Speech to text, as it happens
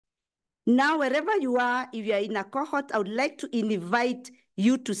Now, wherever you are, if you are in a cohort, I would like to invite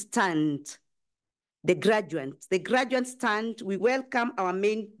you to stand. The graduates stand. We welcome our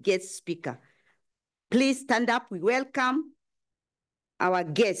main guest speaker. Please stand up. We welcome our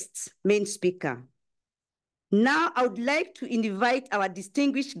guest's main speaker. Now, I would like to invite our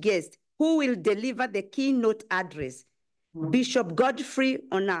distinguished guest who will deliver the keynote address, Bishop Godfrey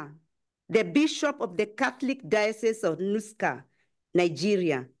Onah, the Bishop of the Catholic Diocese of Nsukka,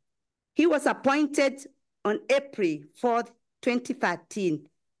 Nigeria. He was appointed on April 4th, 2013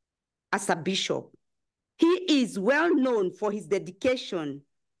 as a bishop. He is well known for his dedication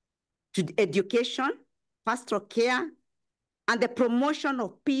to education, pastoral care, and the promotion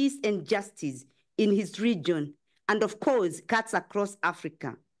of peace and justice in his region, and of course, cuts across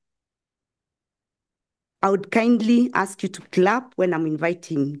Africa. I would kindly ask you to clap when I'm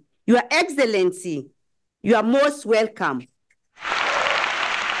inviting. Your Excellency, you are most welcome.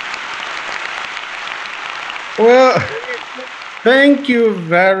 Well, thank you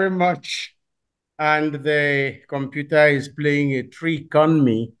very much. And the computer is playing a trick on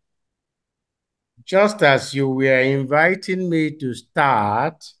me. Just as you were inviting me to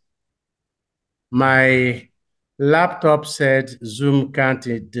start, my laptop said Zoom can't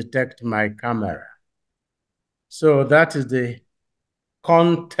detect my camera. So that is the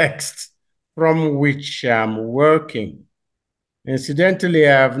context from which I'm working. Incidentally,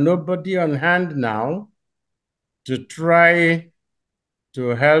 I have nobody on hand now to try to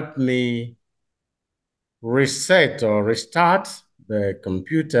help me reset or restart the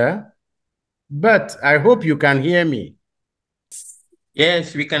computer, but I hope you can hear me.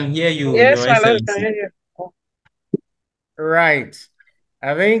 Yes, we can hear you, Yes, Your my lord, Excellency. can hear you. Right.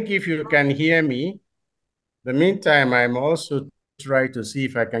 I think if you can hear me, the meantime, I'm also trying to see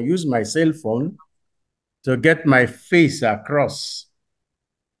if I can use my cell phone to get my face across.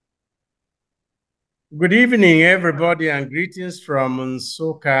 Good evening, everybody, and greetings from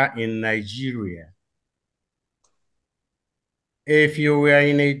Nsukka in Nigeria. If you were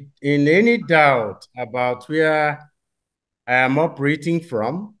in any doubt about where I am operating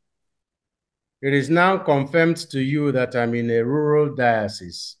from, it is now confirmed to you that I'm in a rural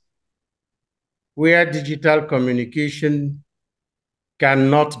diocese where digital communication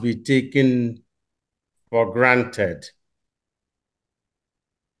cannot be taken for granted.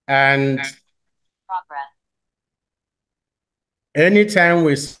 And anytime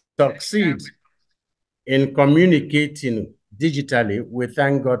we succeed in communicating digitally, we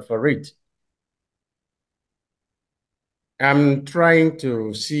thank God for it. I'm trying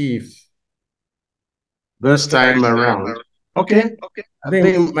to see if this time around. Okay. I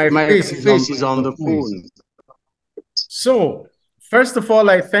think my face is on the phone. So, first of all,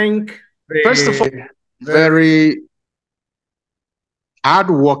 I thank the very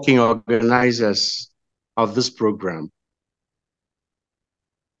hardworking organizers of this program,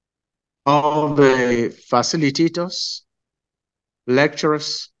 all the facilitators,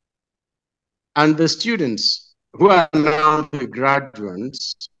 lecturers, and the students who are now the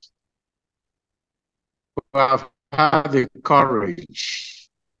graduates who have had the courage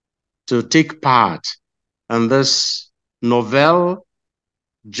to take part in this novel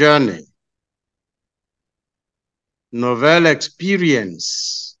journey, novel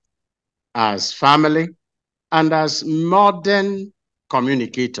experience as family and as modern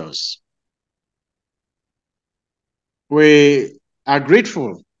communicators. We are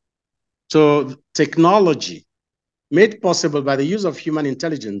grateful to technology made possible by the use of human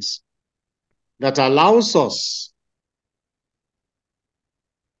intelligence that allows us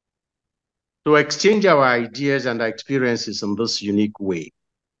to exchange our ideas and experiences in this unique way.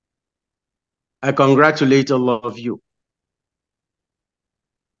 I congratulate all of you.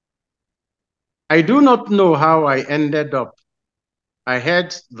 I do not know how I ended up. I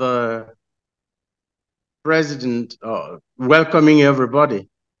heard the president welcoming everybody,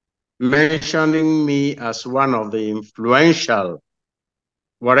 mentioning me as one of the influential,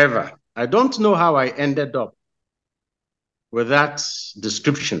 whatever. I don't know how I ended up with that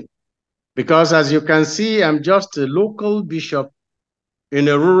description, because as you can see, I'm just a local bishop in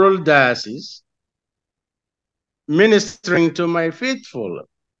a rural diocese, ministering to my faithful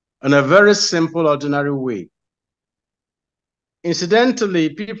in a very simple, ordinary way. Incidentally,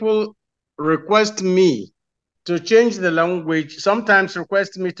 people request me to change the language, sometimes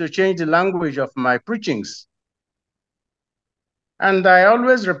request me to change the language of my preachings. And I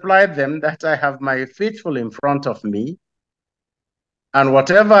always reply them that I have my faithful in front of me. And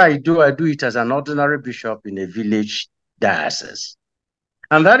whatever I do it as an ordinary bishop in a village diocese.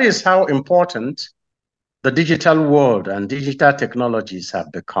 And that is how important the digital world and digital technologies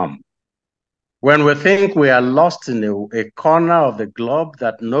have become. When we think we are lost in a corner of the globe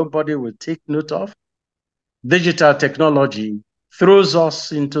that nobody will take note of, digital technology throws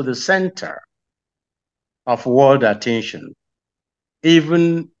us into the center of world attention,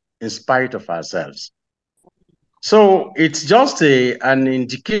 even in spite of ourselves. So it's just an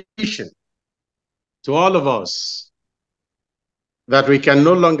indication to all of us that we can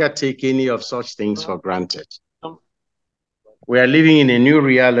no longer take any of such things for granted. We are living in a new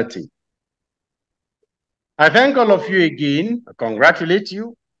reality. I thank all of you again. I congratulate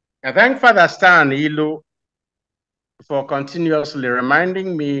you. I thank Father Stan Ilo for continuously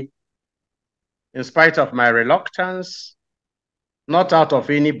reminding me, in spite of my reluctance, not out of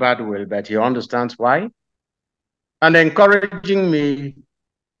any bad will, but he understands why, and encouraging me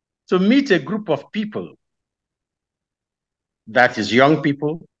to meet a group of people, that is young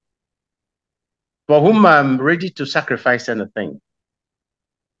people, for whom I'm ready to sacrifice anything.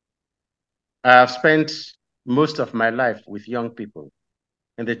 I have spent most of my life with young people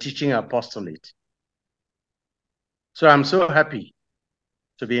in the teaching apostolate. So I'm so happy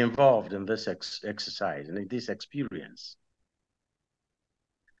to be involved in this exercise and in this experience.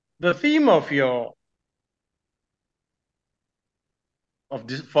 The theme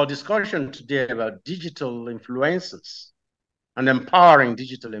for discussion today about digital influences and empowering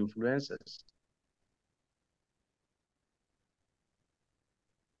digital influencers,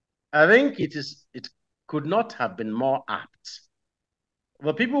 I think it could not have been more apt.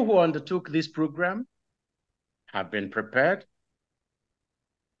 The people who undertook this program have been prepared,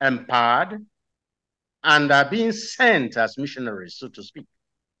 empowered, and are being sent as missionaries, so to speak.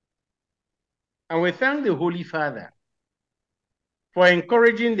 And we thank the Holy Father for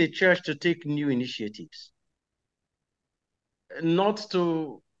encouraging the church to take new initiatives, not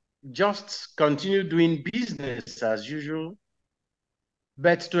to just continue doing business as usual,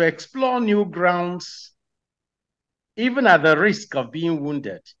 but to explore new grounds, even at the risk of being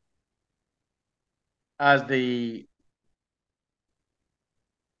wounded. As the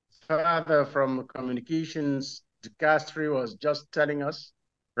father from communications, Godfrey, was just telling us,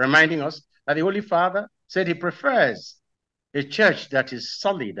 reminding us that the Holy Father said he prefers a church that is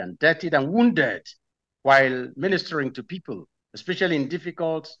solid and dirtied and wounded while ministering to people, especially in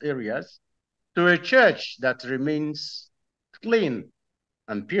difficult areas, to a church that remains clean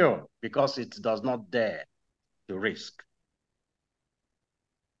and pure because it does not dare to risk.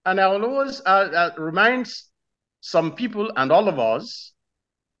 And I will always remind some people and all of us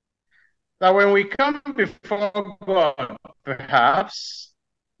that when we come before God, perhaps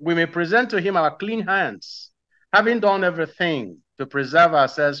we may present to him our clean hands, having done everything to preserve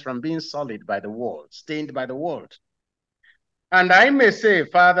ourselves from being sullied by the world, stained by the world. And I may say,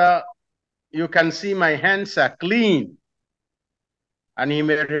 Father, you can see my hands are clean. And he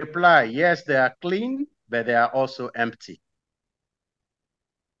may reply, yes, they are clean, but they are also empty.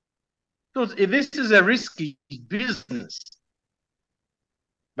 So this is a risky business,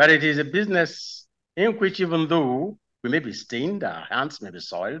 but it is a business in which, even though we may be stained, our hands may be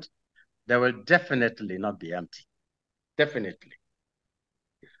soiled, they will definitely not be empty. Definitely.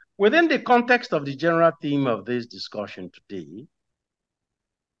 Within the context of the general theme of this discussion today,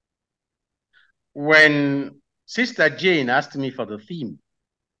 when Sister Jane asked me for the theme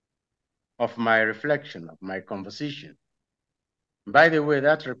of my reflection, of my conversation, by the way,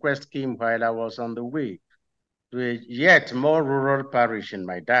 that request came while I was on the way to a yet more rural parish in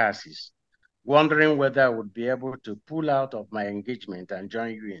my diocese, wondering whether I would be able to pull out of my engagement and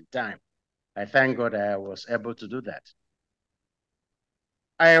join you in time. I thank God I was able to do that.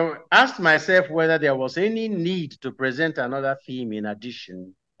 I asked myself whether there was any need to present another theme in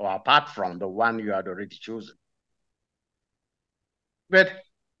addition or apart from the one you had already chosen. But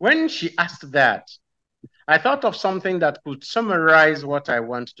when she asked that, I thought of something that could summarize what I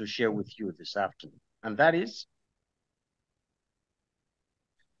want to share with you this afternoon, and that is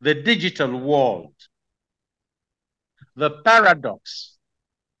the digital world, the paradox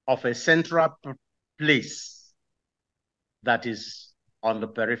of a central place that is on the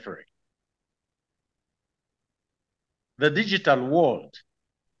periphery. The digital world,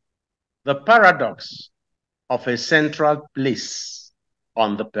 the paradox of a central place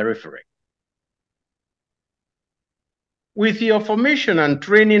on the periphery. With your formation and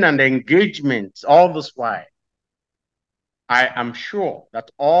training and engagement all this while, I am sure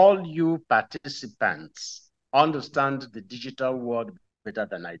that all you participants understand the digital world better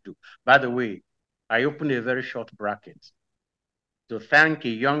than I do. By the way, I opened a very short bracket to thank a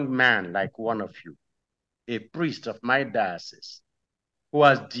young man like one of you, a priest of my diocese, who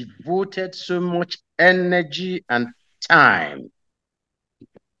has devoted so much energy and time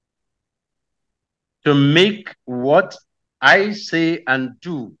to make what I say and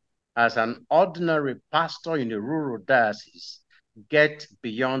do as an ordinary pastor in a rural diocese get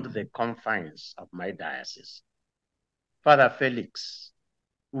beyond the confines of my diocese. Father Felix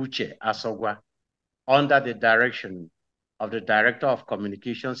Uche Asogwa, under the direction of the Director of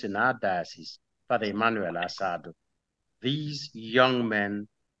Communications in our diocese, Father Emmanuel Asado. These young men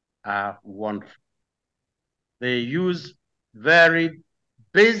are wonderful. They use very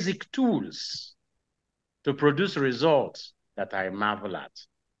basic tools to produce results that I marvel at.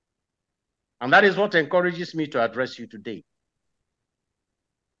 And that is what encourages me to address you today.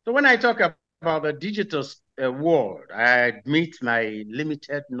 So when I talk about the digital world, I admit my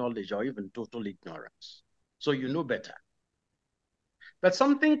limited knowledge or even total ignorance. So you know better. But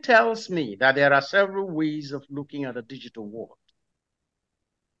something tells me that there are several ways of looking at the digital world.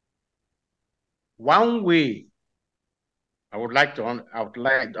 One way, I would like to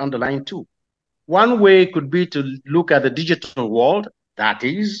underline two. One way could be to look at the digital world, that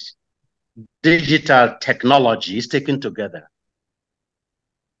is, digital technologies taken together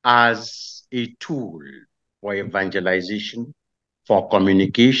as a tool for evangelization, for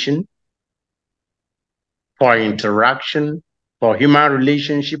communication, for interaction, for human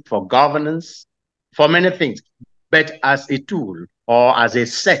relationship, for governance, for many things, but as a tool or as a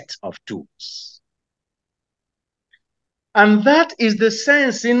set of tools. And that is the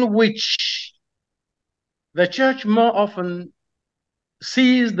sense in which the church more often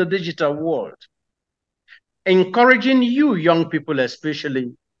sees the digital world, encouraging you, young people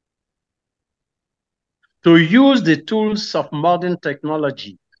especially, to use the tools of modern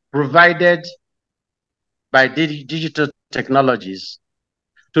technology provided by digital technologies,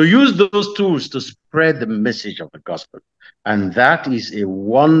 to use those tools to spread the message of the gospel. And that is a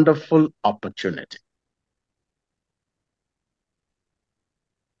wonderful opportunity.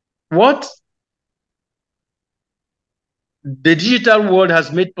 What the digital world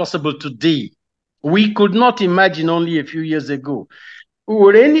has made possible today, we could not imagine only a few years ago.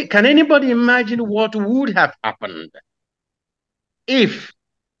 Can anybody imagine what would have happened if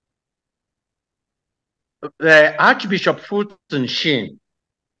the Archbishop Fulton Sheen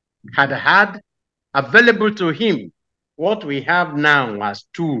had available to him what we have now as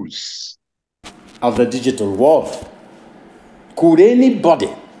tools of the digital world? Could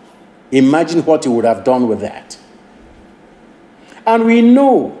anybody imagine what he would have done with that? And we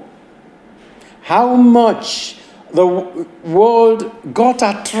know how much the world got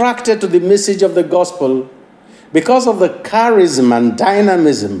attracted to the message of the gospel because of the charisma and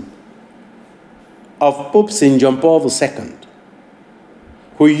dynamism of Pope St. John Paul II,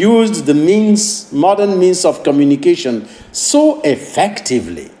 who used the modern means of communication so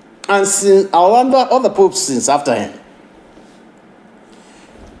effectively, and since other popes since after him.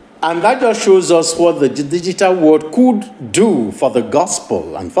 And that just shows us what the digital world could do for the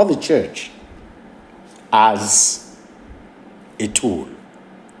gospel and for the church as a tool.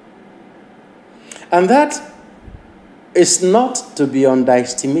 And that is not to be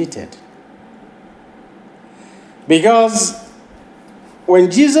underestimated. Because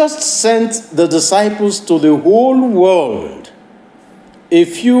when Jesus sent the disciples to the whole world, a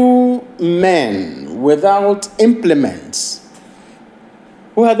few men without implements,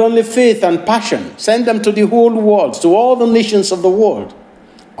 who had only faith and passion, sent them to the whole world, to all the nations of the world.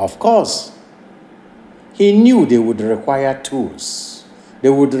 Of course, he knew they would require tools. They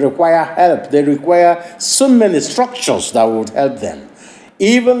would require help. They require so many structures that would help them.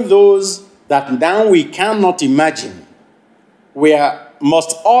 Even those that now we cannot imagine,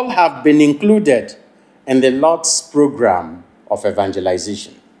 must all have been included in the Lord's program of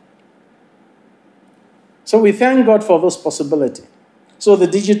evangelization. So we thank God for this possibility. So the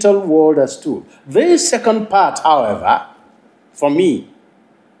digital world as tool. The second part, however, for me,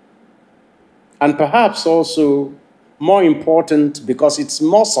 and perhaps also more important because it's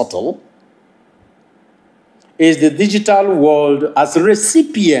more subtle, is the digital world as a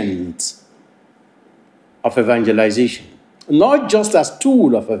recipient of evangelization, not just as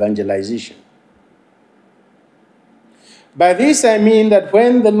tool of evangelization. By this I mean that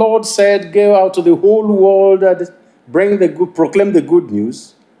when the Lord said, "Go out to the whole world and proclaim the good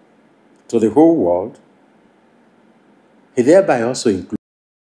news to the whole world," he thereby also includes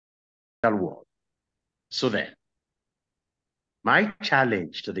the digital world. So then, my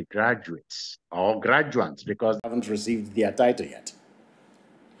challenge to the graduates or graduates, because they haven't received their title yet,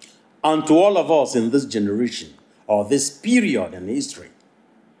 and to all of us in this generation or this period in history,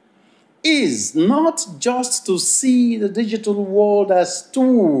 is not just to see the digital world as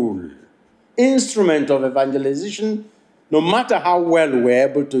tool, instrument of evangelization, no matter how well we're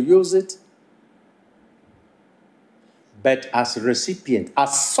able to use it, but as recipient,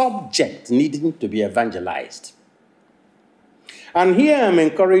 as subject needing to be evangelized. And here I'm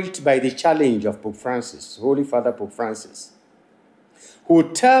encouraged by the challenge of Pope Francis, Holy Father Pope Francis,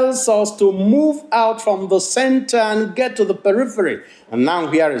 who tells us to move out from the center and get to the periphery. And now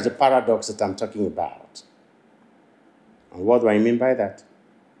here is the paradox that I'm talking about. And what do I mean by that?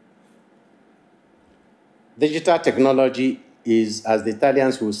 Digital technology is, as the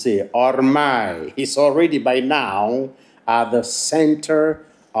Italians will say, ormai, is already by now at the center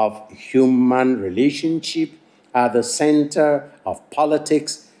of human relationship, at the center of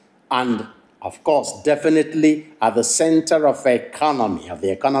politics, and of course, definitely at the center of economy, of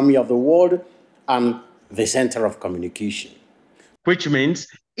the economy of the world, and the center of communication. Which means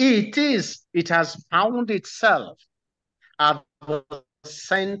it has found itself at the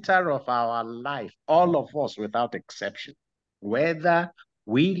center of our life, all of us without exception, whether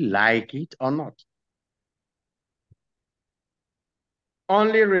we like it or not.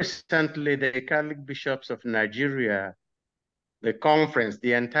 Only recently, the Catholic bishops of Nigeria, the conference,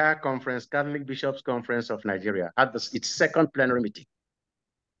 the entire conference, Catholic Bishops' Conference of Nigeria, had its second plenary meeting.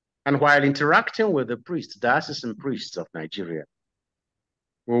 And while interacting with the priests, diocesan priests of Nigeria,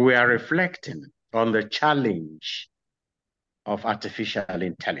 we were reflecting on the challenge of artificial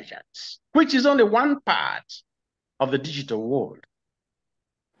intelligence, which is only one part of the digital world.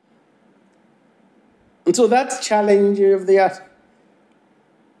 And so that challenge of the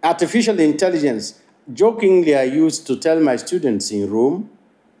artificial intelligence, jokingly I used to tell my students in Rome,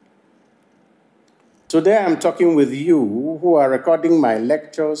 today I'm talking with you who are recording my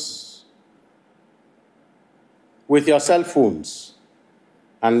lectures with your cell phones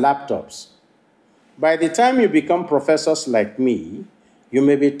and laptops. By the time you become professors like me, you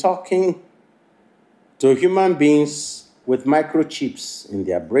may be talking to human beings with microchips in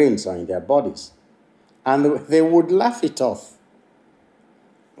their brains or in their bodies, and they would laugh it off.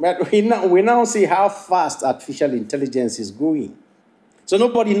 But we now see how fast artificial intelligence is going. So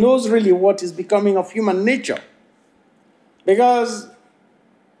nobody knows really what is becoming of human nature. Because,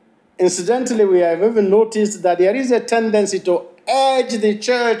 incidentally, we have even noticed that there is a tendency to edge the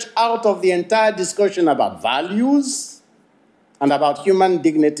church out of the entire discussion about values and about human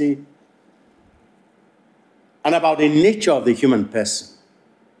dignity and about the nature of the human person.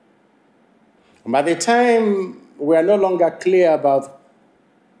 And by the time we are no longer clear about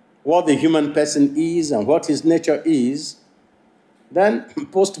what the human person is and what his nature is, then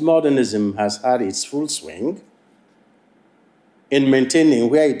postmodernism has had its full swing in maintaining,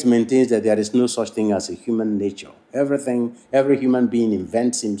 where it maintains that there is no such thing as a human nature. Every human being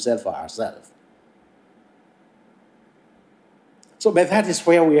invents himself or herself. So, but that is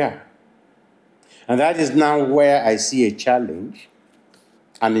where we are. And that is now where I see a challenge,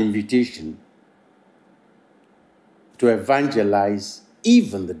 an invitation to evangelize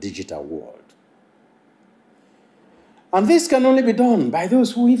even the digital world. And this can only be done by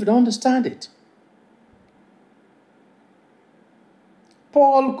those who even understand it.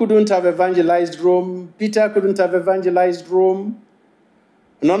 Paul couldn't have evangelized Rome. Peter couldn't have evangelized Rome.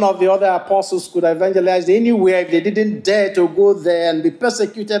 None of the other apostles could have evangelized anywhere if they didn't dare to go there and be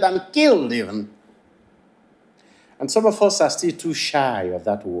persecuted and killed even. And some of us are still too shy of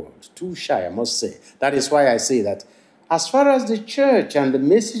that word. Too shy, I must say. That is why I say that as far as the church and the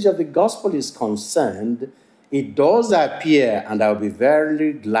message of the gospel is concerned, it does appear, and I'll be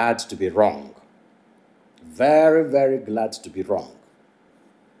very glad to be wrong. Very, very glad to be wrong.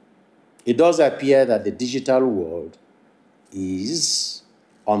 It does appear that the digital world is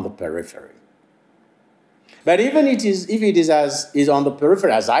on the periphery. But even if it is on the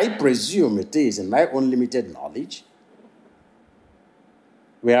periphery, as I presume it is in my own limited knowledge,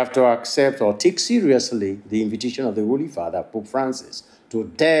 we have to accept or take seriously the invitation of the Holy Father, Pope Francis, to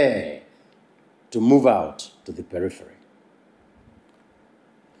dare to move out to the periphery.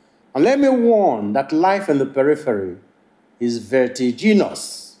 And let me warn that life in the periphery is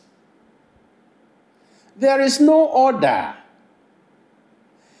vertiginous. There is no order.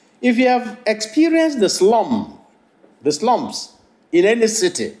 If you have experienced the slums in any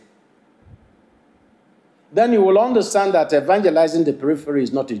city, then you will understand that evangelizing the periphery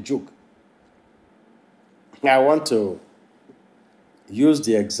is not a joke. I want to use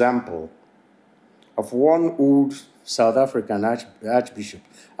the example of one old South African archbishop.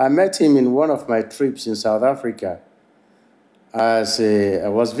 I met him in one of my trips in South Africa as I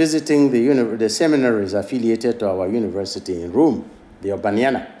was visiting the seminaries affiliated to our university in Rome, the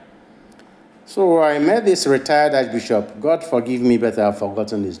Urbaniana. So I met this retired archbishop. God forgive me, but I've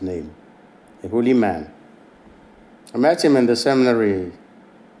forgotten his name. A holy man. I met him in the seminary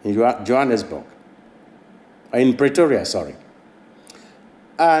in Johannesburg. in Pretoria, sorry.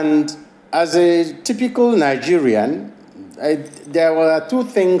 And as a typical Nigerian, there were two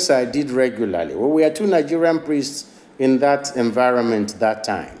things I did regularly. Well, we had two Nigerian priests in that environment that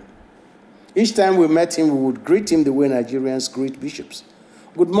time. Each time we met him, we would greet him the way Nigerians greet bishops.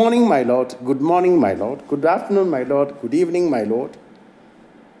 Good morning, my Lord. Good morning, my Lord. Good afternoon, my Lord. Good evening, my Lord.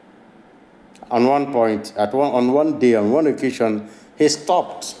 On one point, on one day, on one occasion, he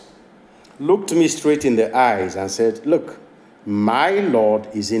stopped, looked me straight in the eyes and said, look, my Lord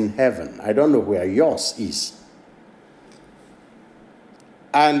is in heaven. I don't know where yours is.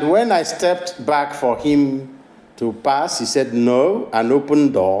 And when I stepped back for him to pass, he said, no, an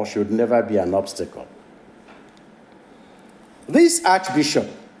open door should never be an obstacle. This archbishop,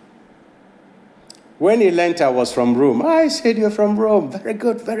 when he learned I was from Rome, I said, you're from Rome. Very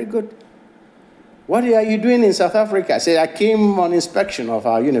good, very good. What are you doing in South Africa? I said, I came on inspection of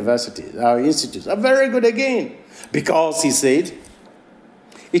our universities, our institutes. Very good again. Because, he said,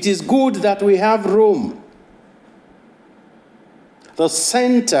 it is good that we have Rome, the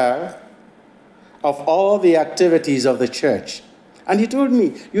center of all the activities of the church. And he told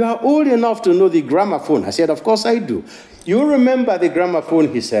me, you are old enough to know the gramophone. I said, of course I do. You remember the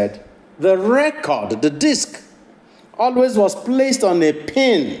gramophone, he said. The record, the disc, always was placed on a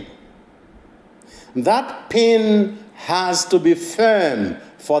pin. That pin has to be firm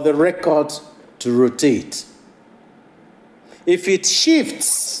for the record to rotate. If it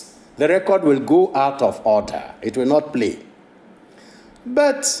shifts, the record will go out of order. It will not play.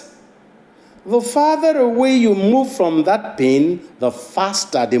 But the farther away you move from that pin, the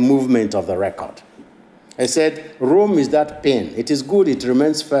faster the movement of the record. I said, Rome is that pin. It is good, it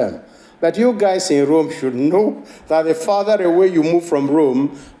remains firm. But you guys in Rome should know that the farther away you move from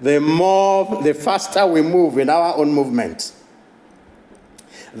Rome, the faster we move in our own movement.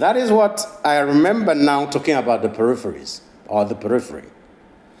 That is what I remember now talking about the peripheries, or the periphery.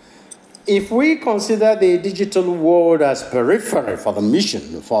 If we consider the digital world as periphery for the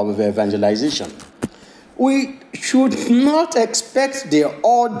mission, for the evangelization, we should not expect the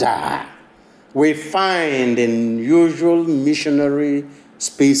order we find in usual missionary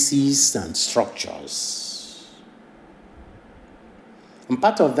spaces and structures. And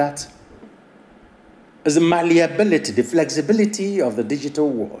part of that is the malleability, the flexibility of the digital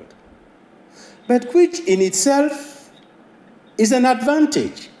world, but which in itself is an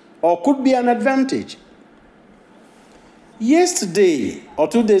advantage, or could be an advantage. Yesterday, or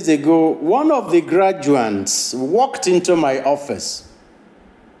 2 days ago, one of the graduates walked into my office.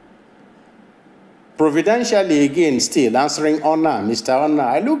 Providentially, again, still answering Onah, Mr. Onah.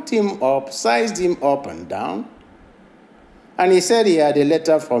 I looked him up, sized him up and down, and he said he had a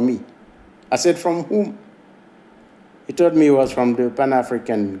letter for me. I said, from whom? He told me it was from the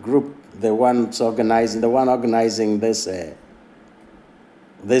Pan-African group, the one organizing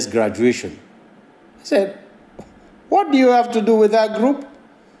this graduation. I said, what do you have to do with that group?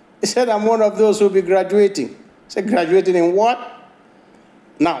 He said, I'm one of those who will be graduating. I said, graduating in what?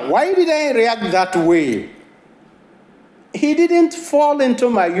 Now, why did I react that way? He didn't fall into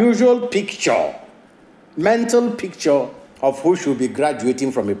my usual picture, mental picture of who should be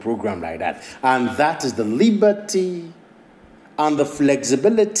graduating from a program like that. And that is the liberty and the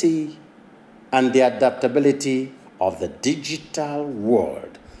flexibility and the adaptability of the digital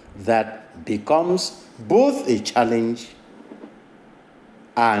world that becomes both a challenge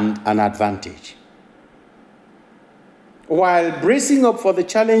and an advantage. While bracing up for the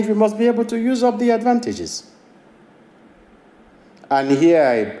challenge, we must be able to use up the advantages. And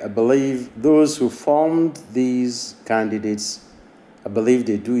here I believe those who formed these candidates, I believe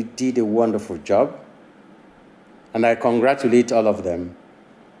they did a wonderful job. And I congratulate all of them.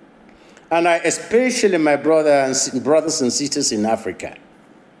 And I especially my brothers and sisters in Africa.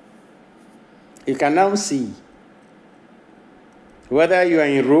 You can now see whether you are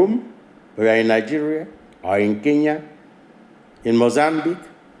in Rome, or you are in Nigeria, or in Kenya, in Mozambique,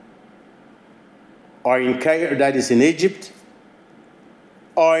 or in Cairo, that is in Egypt,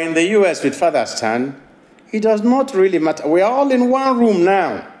 or in the US with Father Stan, it does not really matter. We are all in one room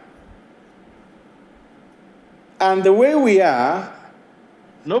now. And the way we are,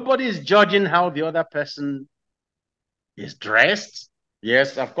 nobody is judging how the other person is dressed.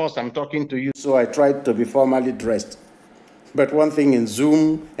 Yes, of course, I'm talking to you, so I tried to be formally dressed. But one thing in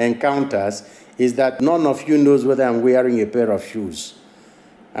Zoom encounters is that none of you knows whether I'm wearing a pair of shoes.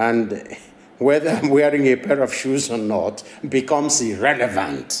 And whether I'm wearing a pair of shoes or not becomes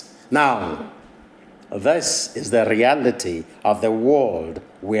irrelevant. Now, this is the reality of the world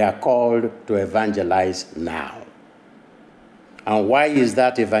we are called to evangelize now. And why is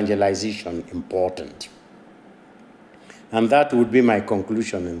that evangelization important? And that would be my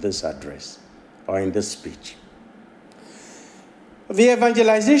conclusion in this address or in this speech. The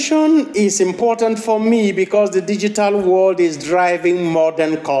evangelization is important for me because the digital world is driving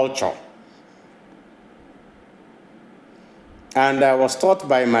modern culture. And I was taught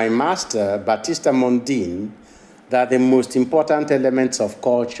by my master, Battista Mondin, that the most important elements of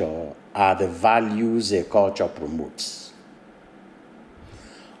culture are the values a culture promotes.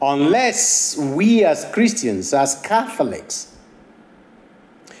 Unless we as Christians, as Catholics,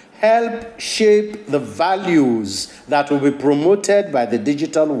 help shape the values that will be promoted by the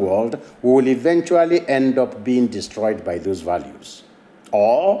digital world, we will eventually end up being destroyed by those values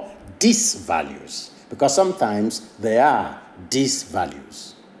or disvalues, because sometimes they are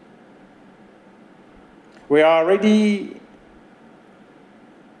disvalues. We are already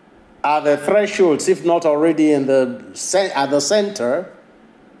at the thresholds, if not already at the center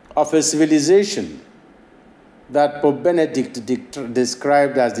of a civilization that Pope Benedict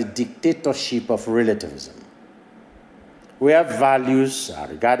described as the dictatorship of relativism, where values are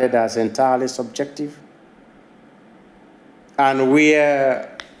regarded as entirely subjective, and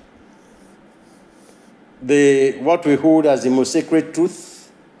where what we hold as the most sacred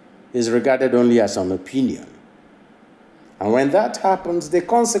truth is regarded only as an opinion. And when that happens, the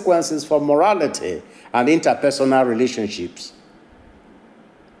consequences for morality and interpersonal relationships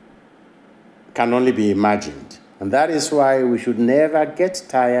can only be imagined. And that is why we should never get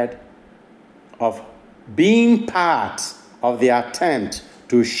tired of being part of the attempt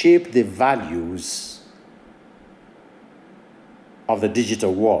to shape the values of the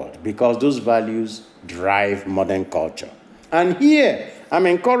digital world, because those values drive modern culture. And here, I'm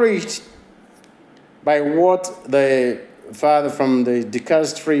encouraged by what the father from the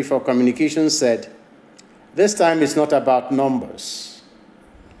Dicastery for Communication said. This time it's not about numbers.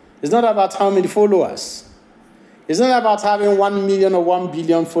 It's not about how many followers. It's not about having 1 million or 1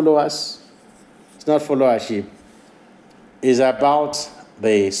 billion followers. It's not followership. It's about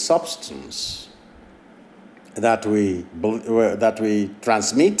the substance that we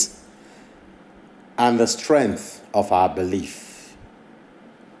transmit and the strength of our belief.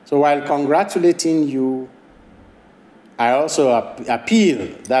 So while congratulating you, I also appeal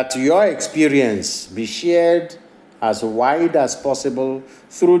that your experience be shared as wide as possible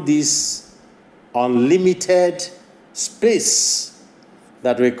through this unlimited space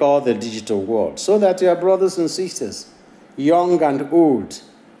that we call the digital world, so that your brothers and sisters, young and old,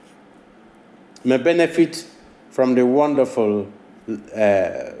 may benefit from the wonderful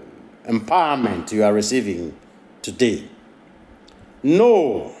empowerment you are receiving today.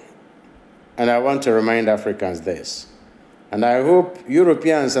 Know, and I want to remind Africans this, and I hope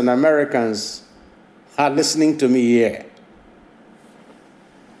Europeans and Americans are listening to me here.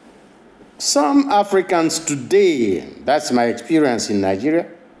 Some Africans today, that's my experience in Nigeria,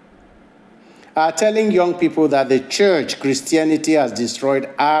 are telling young people that the church, Christianity, has destroyed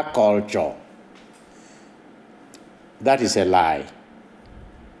our culture. That is a lie.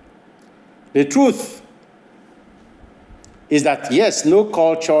 The truth is that, yes, no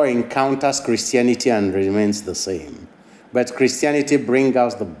culture encounters Christianity and remains the same. But Christianity brings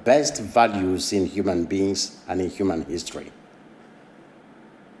out the best values in human beings and in human history.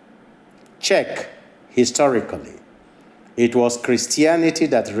 Check historically. It was Christianity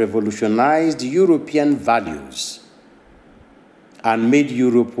that revolutionized European values and made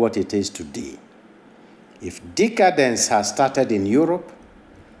Europe what it is today. If decadence has started in Europe,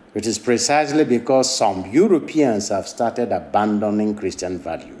 it is precisely because some Europeans have started abandoning Christian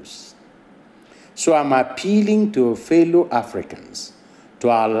values. So I'm appealing to fellow Africans to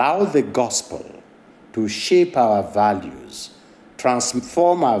allow the gospel to shape our values,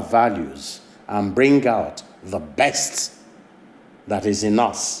 transform our values, and bring out the best that is in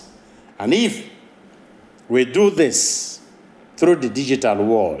us. And if we do this through the digital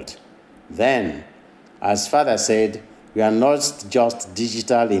world, then, as Father said, we are not just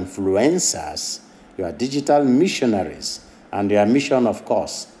digital influencers, you are digital missionaries. And your mission, of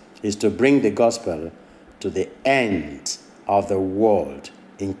course, is to bring the gospel to the end of the world,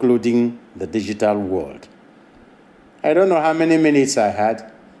 including the digital world. I don't know how many minutes I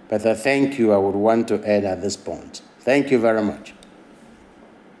had, but a thank you I would want to add at this point. Thank you very much.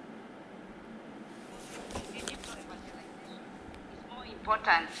 More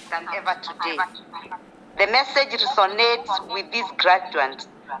important than ever today. The message resonates with these graduates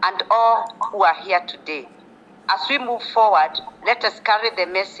and all who are here today. As we move forward, let us carry the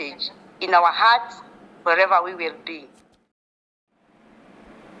message in our hearts wherever we will be.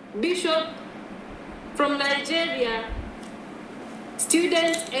 Bishop from Nigeria,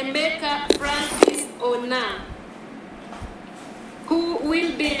 student Emeka Francis Onah.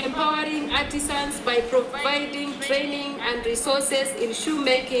 will be empowering artisans by providing training and resources in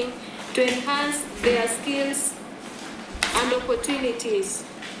shoemaking to enhance their skills and opportunities.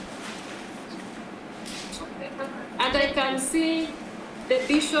 And I can see the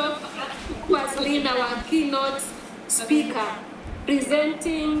bishop who has been our keynote speaker,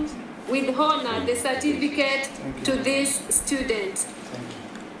 presenting with honor the certificate to this student.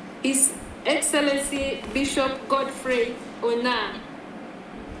 His Excellency Bishop Godfrey Onah.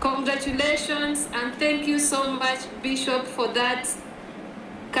 Congratulations and thank you so much, Bishop, for that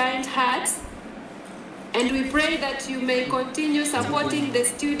kind heart. And we pray that you may continue supporting the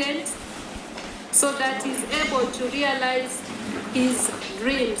student so that he's able to realize his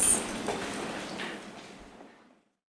dreams.